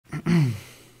I'm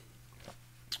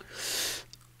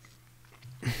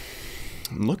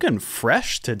looking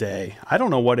fresh today. I don't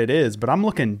know what it is, but I'm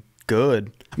looking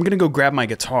good. I'm gonna go grab my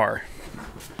guitar.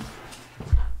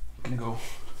 I'm gonna go.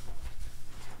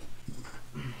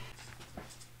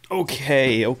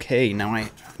 Okay.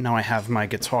 Now I have my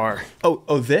guitar.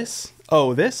 This.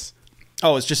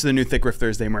 Oh, it's just the new Thick Riff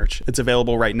Thursday merch. It's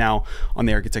available right now on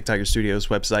the Architect Tiger Studios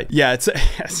website. Yeah,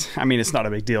 I mean, it's not a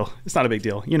big deal. It's not a big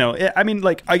deal. You know, I mean,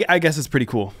 like, I guess it's pretty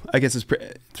cool. I guess it's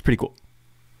pretty cool.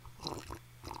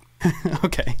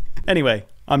 Okay. Anyway,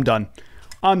 I'm done.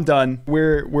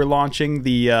 We're launching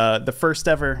the first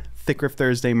ever Thick Riff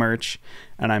Thursday merch,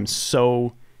 and I'm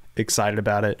so excited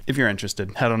about it. If you're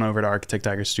interested, head on over to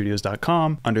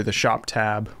architecttigerstudios.com. Under the shop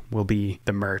tab will be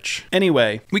the merch.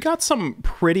 Anyway, we got some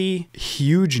pretty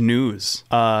huge news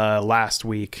last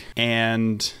week,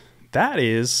 and that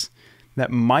is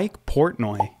that Mike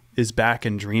Portnoy is back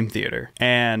in Dream Theater,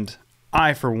 and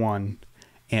I, for one,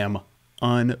 am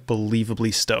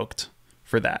unbelievably stoked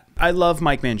for that. I love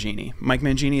Mike Mangini. Mike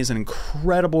Mangini is an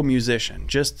incredible musician,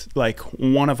 just like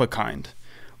one of a kind.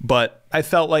 But I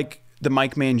felt like the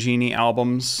Mike Mangini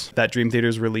albums that Dream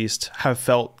Theater's released have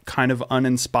felt kind of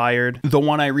uninspired. The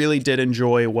one I really did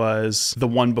enjoy was the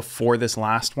one before this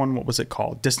last one. What was it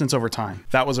called? Distance Over Time.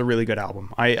 That was a really good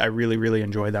album. I really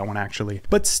enjoyed that one, actually.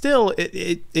 But still,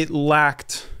 it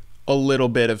lacked a little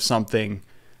bit of something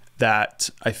that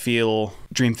I feel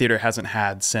Dream Theater hasn't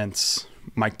had since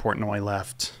Mike Portnoy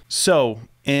left. So,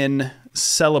 in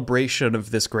celebration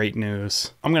of this great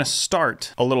news, I'm going to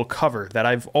start a little cover that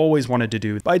I've always wanted to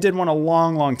do. I did one a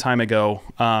long time ago,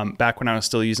 back when I was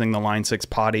still using the Line 6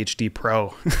 Pod HD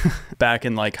Pro, back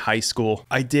in like high school.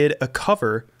 I did a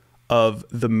cover of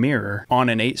The Mirror on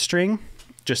an 8-string,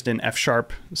 just in F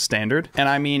sharp standard. And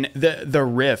I mean, the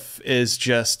riff is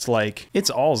just like, it's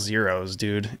all zeros,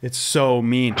 dude. It's so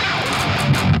mean.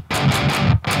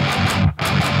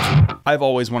 I've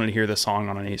always wanted to hear this song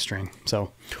on an 8-string.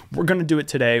 So we're going to do it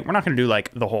today. We're not going to do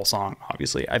like the whole song,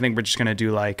 obviously. I think we're just going to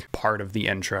do like part of the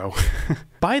intro.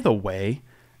 By the way,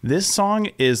 this song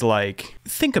is like,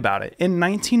 think about it. In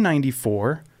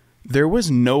 1994, there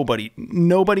was nobody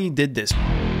did this.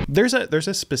 There's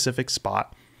a specific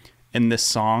spot in this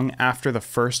song after the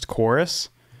first chorus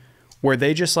where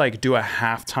they just like do a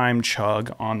halftime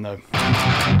chug on the...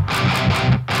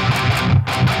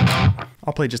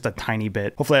 I'll play just a tiny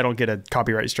bit. Hopefully I don't get a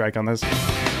copyright strike on this.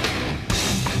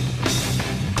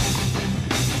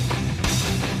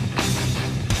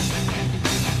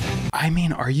 I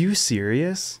mean, are you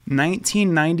serious?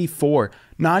 1994.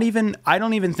 I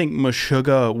don't even think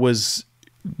Meshuggah was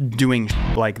doing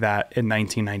like that in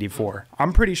 1994.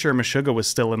 I'm pretty sure Meshuggah was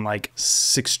still in like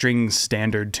 6-string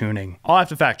standard tuning. I'll have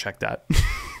to fact check that.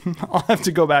 I'll have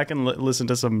to go back and listen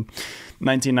to some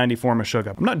 1994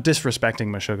 Meshuggah. I'm not disrespecting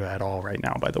Meshuggah at all right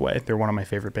now, by the way. They're one of my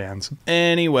favorite bands.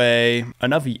 Anyway,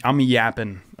 enough. I'm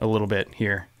yapping a little bit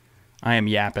here. I am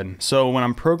yapping. So when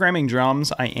I'm programming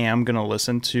drums, I am going to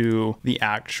listen to the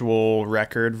actual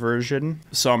record version.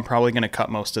 So I'm probably going to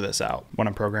cut most of this out when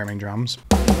I'm programming drums.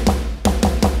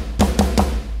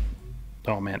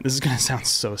 Oh man, this is going to sound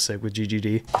so sick with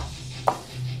GGD.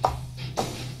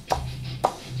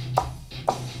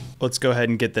 Let's go ahead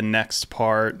and get the next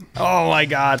part. Oh my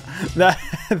God,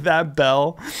 that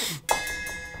bell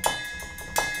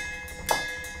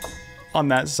on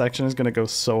that section is going to go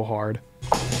so hard.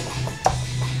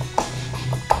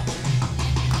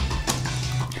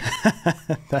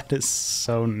 That is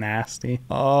so nasty.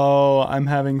 Oh, I'm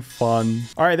having fun.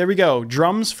 All right, there we go.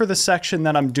 Drums for the section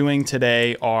that I'm doing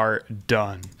today are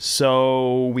done.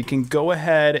 So we can go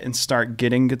ahead and start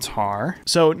getting guitar.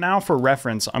 So now for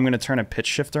reference, I'm going to turn a pitch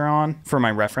shifter on for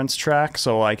my reference track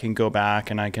so I can go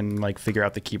back and I can like figure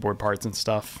out the keyboard parts and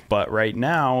stuff. But right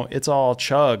now, it's all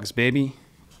chugs, baby.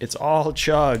 It's all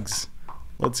chugs.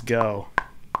 Let's go.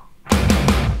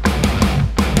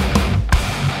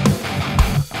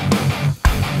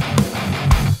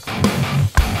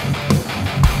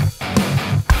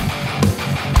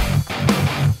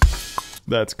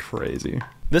 That's crazy.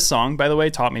 This song, by the way,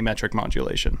 taught me metric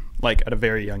modulation, like at a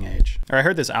very young age. Or I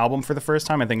heard this album for the first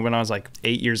time, I think when I was like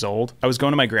 8 years old. I was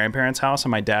going to my grandparents' house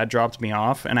and my dad dropped me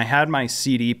off and I had my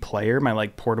CD player, my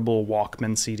like portable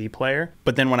Walkman CD player.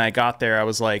 But then when I got there, I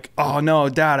was like, oh no,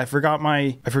 Dad, I forgot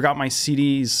my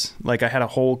CDs. Like I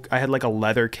had like a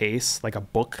leather case, like a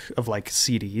book of like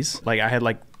CDs. Like I had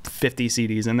like 50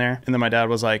 CDs in there. And then my dad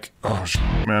was like, oh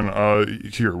man,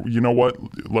 here, you know what?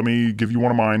 Let me give you one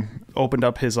of mine. Opened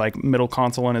up his like middle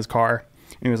console in his car.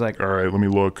 And he was like, all right, let me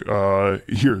look.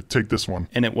 Here, take this one.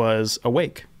 And it was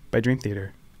Awake by Dream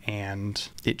Theater. And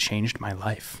it changed my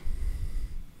life.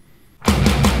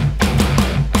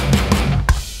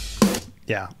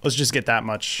 Yeah, let's just get that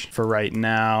much for right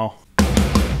now.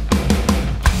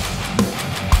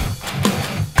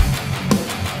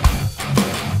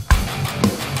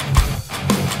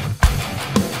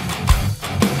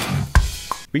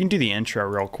 We can do the intro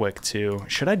real quick too.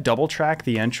 Should I double track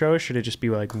the intro? Or should it just be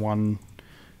like one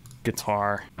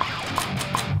guitar?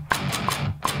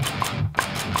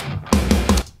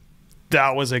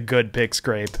 That was a good pick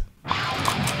scrape.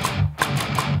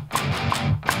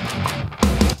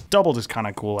 Doubled is kind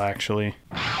of cool, actually.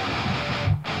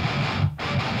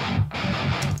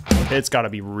 It's got to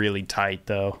be really tight,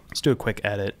 though. Let's do a quick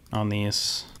edit on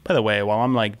these. By the way, while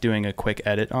I'm like doing a quick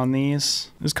edit on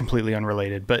these, this is completely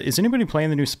unrelated, but is anybody playing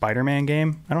the new Spider-Man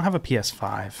game? I don't have a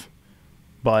PS5,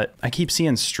 but I keep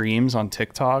seeing streams on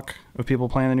TikTok of people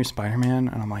playing the new Spider-Man,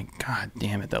 and I'm like, God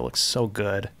damn it, that looks so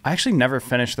good. I actually never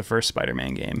finished the first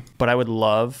Spider-Man game, but I would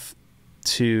love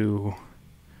to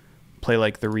play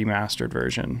like the remastered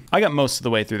version. I got most of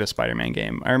the way through the Spider-Man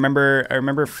game. I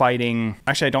remember fighting,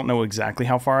 actually I don't know exactly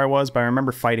how far I was, but I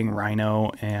remember fighting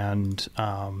Rhino and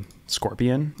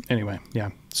Scorpion. Anyway, yeah,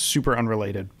 super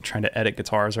unrelated. I'm trying to edit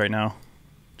guitars right now.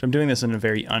 I'm doing this in a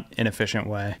very inefficient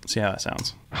way. See how that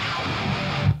sounds.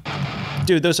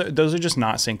 Dude, those are just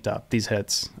not synced up. These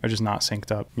hits are just not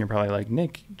synced up. You're probably like,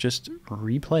 Nick, just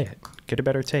replay it. Get a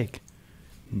better take.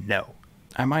 No.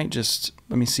 I might just,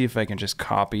 let me see if I can just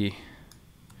copy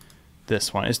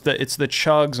this one. It's the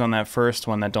chugs on that first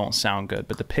one that don't sound good,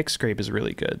 but the pick scrape is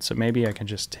really good. So maybe I can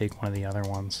just take one of the other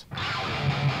ones.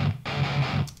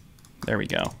 There we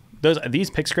go. These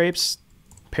pick scrapes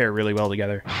pair really well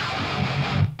together.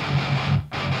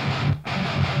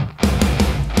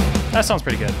 That sounds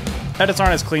pretty good. Edits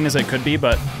aren't as clean as they could be,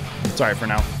 but it's all right for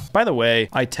now. By the way,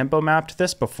 I tempo mapped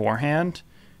this beforehand,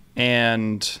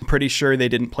 and I'm pretty sure they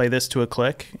didn't play this to a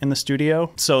click in the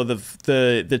studio. So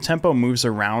the tempo moves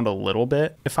around a little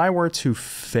bit. If I were to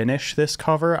finish this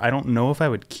cover, I don't know if I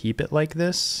would keep it like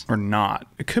this or not.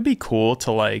 It could be cool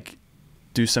to like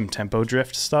do some tempo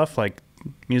drift stuff. Like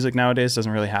music nowadays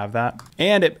doesn't really have that.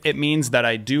 And it means that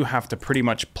I do have to pretty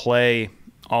much play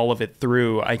all of it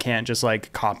through. I can't just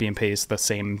like copy and paste the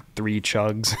same 3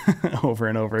 chugs over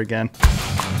and over again.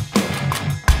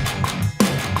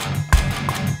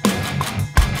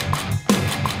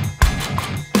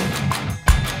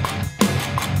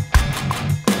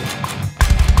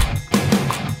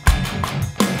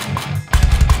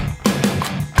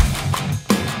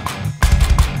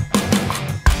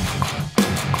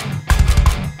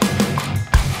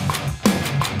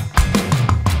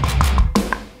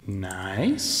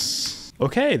 Nice.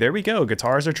 Okay, there we go.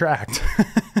 Guitars are tracked.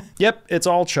 Yep, it's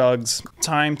all chugs.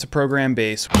 Time to program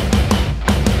bass.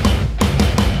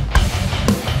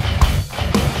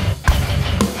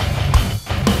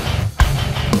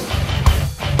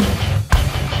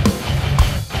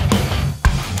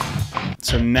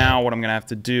 So now what I'm gonna have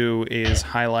to do is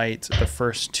highlight the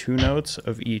first 2 notes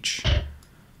of each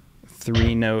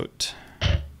 3-note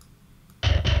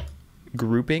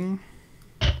grouping.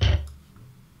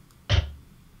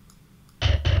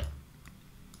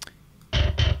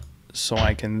 So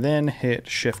I can then hit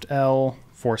Shift L,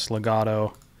 force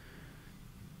legato,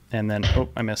 and then, oh,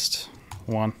 I missed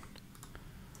one.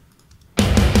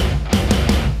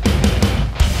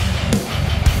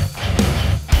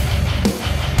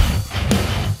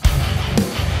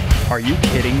 Are you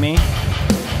kidding me?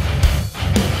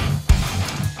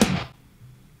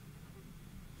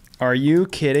 Are you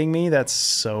kidding me? That's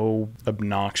so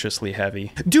obnoxiously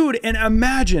heavy. Dude, and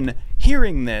imagine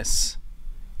hearing this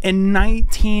in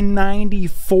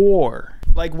 1994.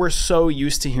 Like, we're so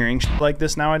used to hearing shit like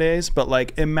this nowadays, but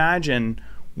like, imagine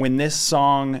when this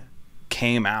song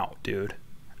came out, dude.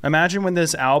 Imagine when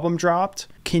this album dropped.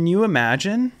 Can you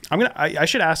imagine? I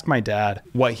should ask my dad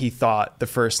what he thought the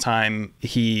first time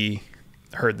he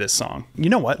heard this song.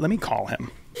 You know what? Let me call him.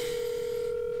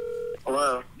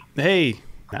 Hello. Hey,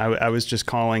 I was just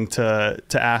calling to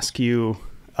ask you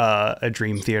a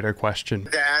Dream Theater question.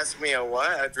 To ask me a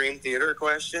what? A Dream Theater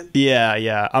question?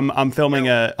 Yeah. I'm filming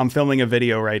a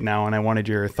video right now, and I wanted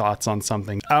your thoughts on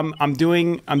something. I'm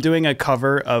doing a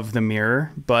cover of The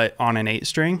Mirror, but on an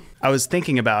 8-string. I was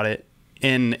thinking about it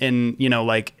in you know,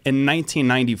 like in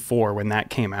 1994 when that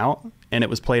came out and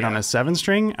it was played on a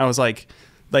 7-string. I was like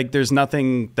there's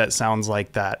nothing that sounds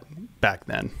like that back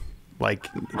then. Like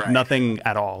nothing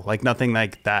at all, like nothing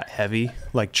like that heavy,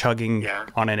 like chugging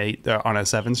on an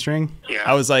 7-string. Yeah.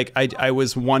 I was like, I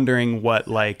was wondering what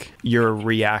like your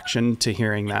reaction to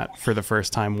hearing that for the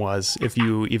first time was, if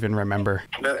you even remember.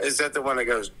 No, is that the one that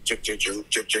goes chip chip chip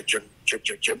chip chip chip chip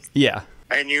chip chip? Yeah.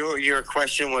 And your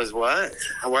question was what?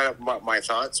 What my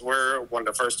thoughts were when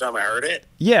the first time I heard it?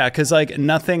 Yeah, because like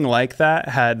nothing like that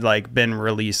had like been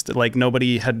released. Like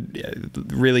nobody had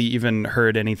really even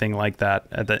heard anything like that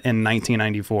in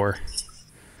 1994.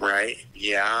 Right.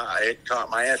 Yeah, it caught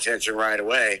my attention right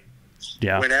away.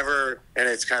 Yeah. Whenever, and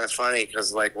it's kind of funny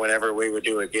because like whenever we would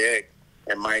do a gig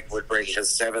and Mike would bring his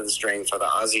 7th string for the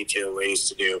Aussie tune we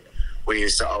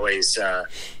used to always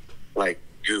like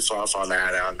goof off on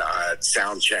that on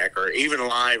sound check or even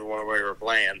live when we were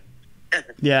playing.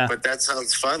 Yeah. But that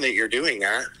sounds fun that you're doing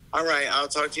that. All right, I'll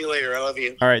talk to you later. I love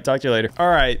you. All right, talk to you later. All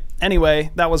right. Anyway,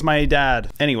 that was my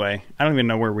dad. Anyway, I don't even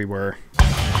know where we were.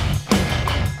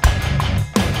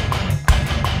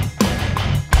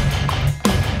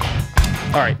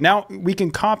 All right, now we can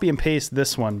copy and paste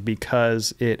this one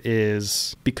because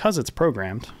it's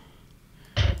programmed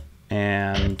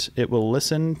and it will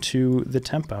listen to the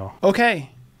tempo. Okay.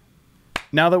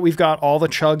 Now that we've got all the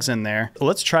chugs in there,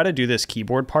 let's try to do this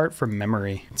keyboard part from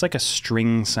memory. It's like a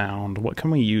string sound. What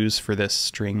can we use for this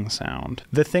string sound?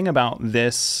 The thing about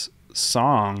this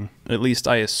song, at least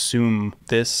I assume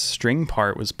this string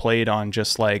part was played on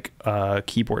just like a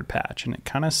keyboard patch, and it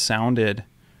kind of sounded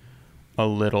a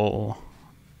little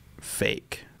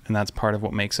fake. And that's part of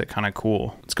what makes it kind of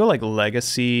cool. Let's go like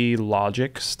legacy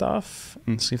Logic stuff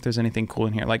and see if there's anything cool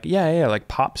in here. Like, yeah, like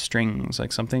pop strings,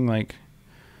 like something like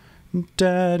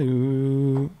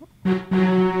da-doo.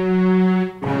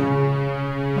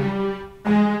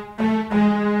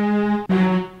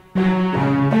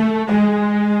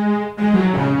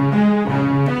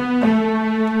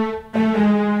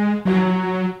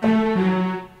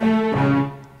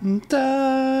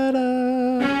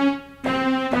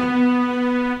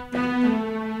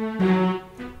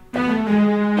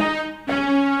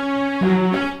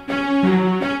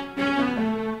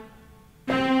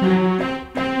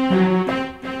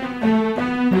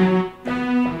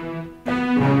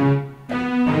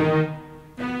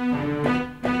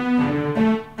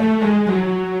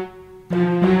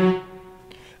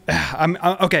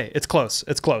 Okay, it's close.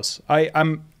 It's close.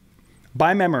 I'm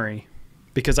by memory,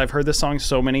 because I've heard this song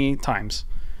so many times.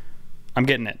 I'm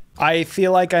getting it. I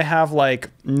feel like I have like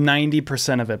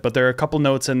 90% of it, but there are a couple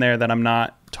notes in there that I'm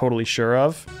not totally sure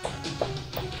of.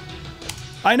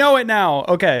 I know it now.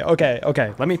 Okay.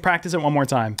 Let me practice it one more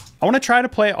time. I want to try to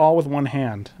play it all with one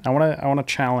hand. I want to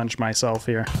challenge myself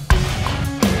here.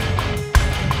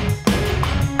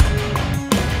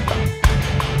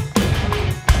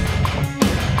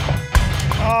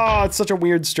 Oh, it's such a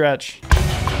weird stretch.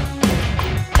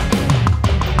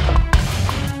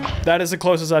 That is the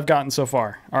closest I've gotten so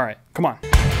far. All right, come on.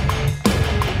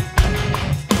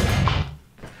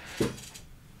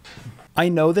 I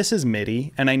know this is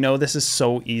MIDI, and I know this is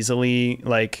so easily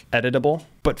like editable,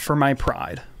 but for my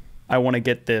pride, I want to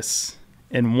get this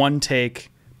in one take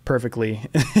perfectly,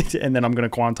 and then I'm going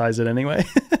to quantize it anyway.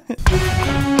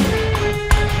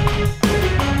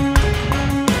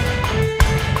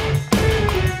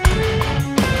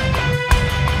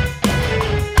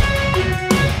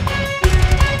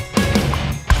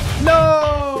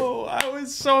 No! I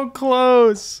was so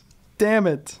close. Damn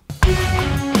it.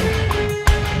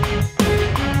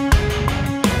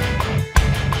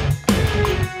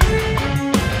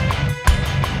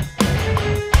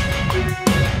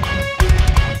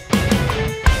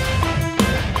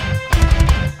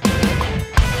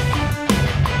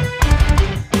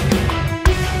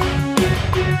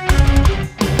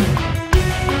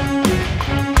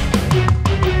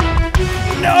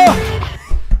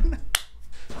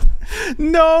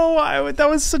 No, that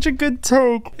was such a good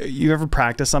take. You ever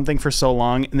practice something for so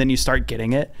long and then you start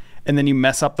getting it and then you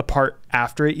mess up the part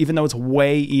after it, even though it's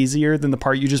way easier than the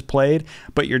part you just played,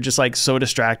 but you're just like so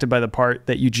distracted by the part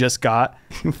that you just got.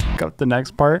 You fuck up the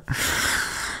next part.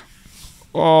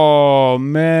 Oh,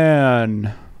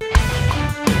 man.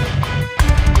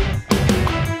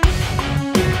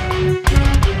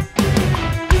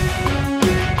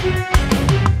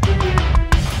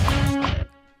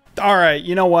 All right,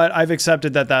 you know what? I've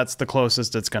accepted that that's the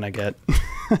closest it's gonna get.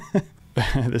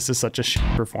 This is such a shit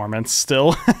performance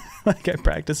still. Like I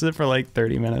practiced it for like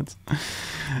 30 minutes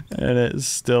and it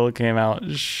still came out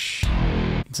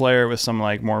Let's layer it with some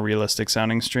like more realistic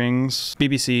sounding strings. The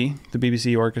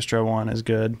BBC orchestra one is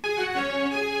good.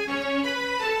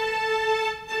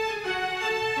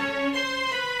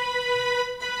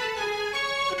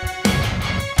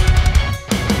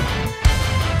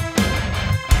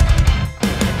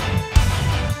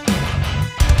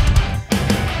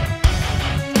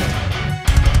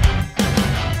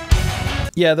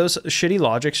 Yeah, those shitty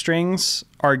Logic strings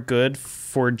are good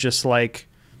for just like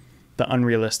the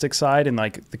unrealistic side and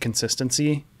like the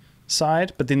consistency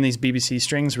side, but then these BBC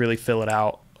strings really fill it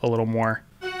out a little more.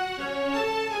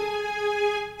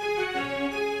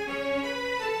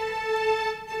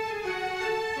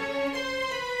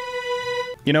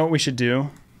 You know what we should do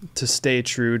to stay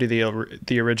true to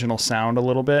the original sound a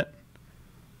little bit?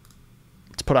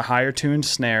 Let's put a higher tuned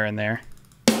snare in there.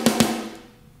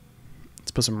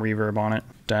 Let's put some reverb on it.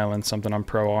 Dial in something on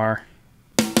Pro R.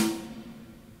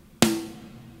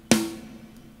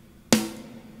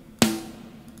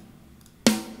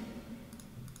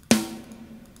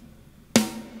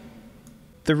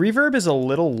 The reverb is a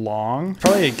little long.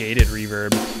 Probably a gated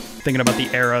reverb. Thinking about the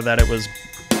era that it was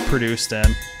produced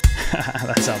in.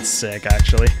 That sounds sick,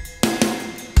 actually.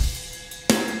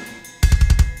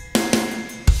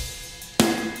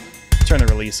 Turn the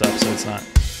release up so it's not.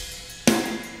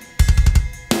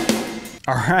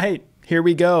 All right, here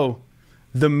we go.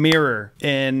 The Mirror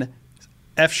in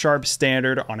F sharp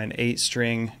standard on an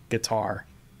 8-string guitar.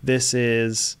 This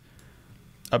is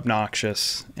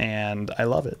obnoxious and I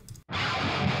love it.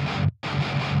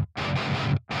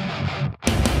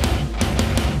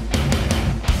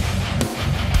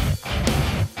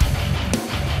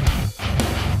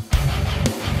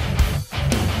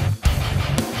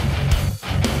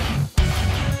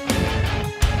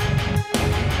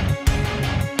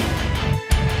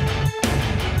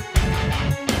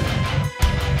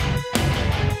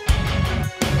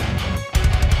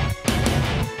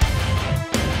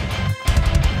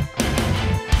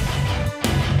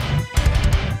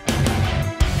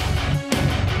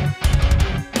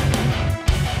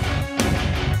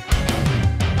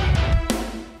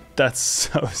 That's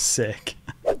so sick.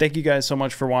 Thank you guys so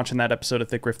much for watching that episode of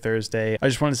Thick Riff Thursday. I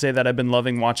just want to say that I've been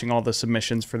loving watching all the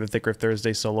submissions for the Thick Riff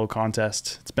Thursday solo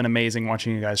contest. It's been amazing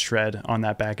watching you guys shred on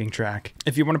that backing track.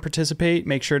 If you want to participate,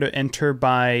 make sure to enter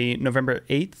by November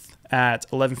 8th at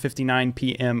 11:59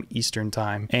 p.m. Eastern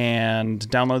Time and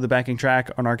download the backing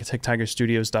track on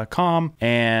architecttigerstudios.com,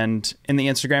 and in the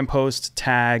Instagram post,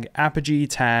 tag Apogee,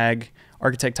 tag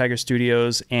Architect Tiger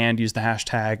Studios, and use the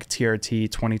hashtag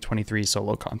TRT 2023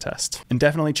 solo contest. And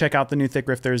definitely check out the new Thick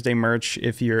Riff Thursday merch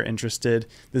if you're interested.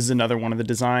 This is another one of the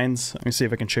designs. Let me see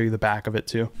if I can show you the back of it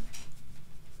too.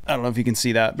 I don't know if you can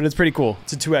see that, but it's pretty cool.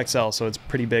 It's a 2XL, so it's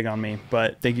pretty big on me.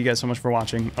 But thank you guys so much for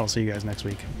watching. I'll see you guys next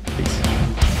week. Peace.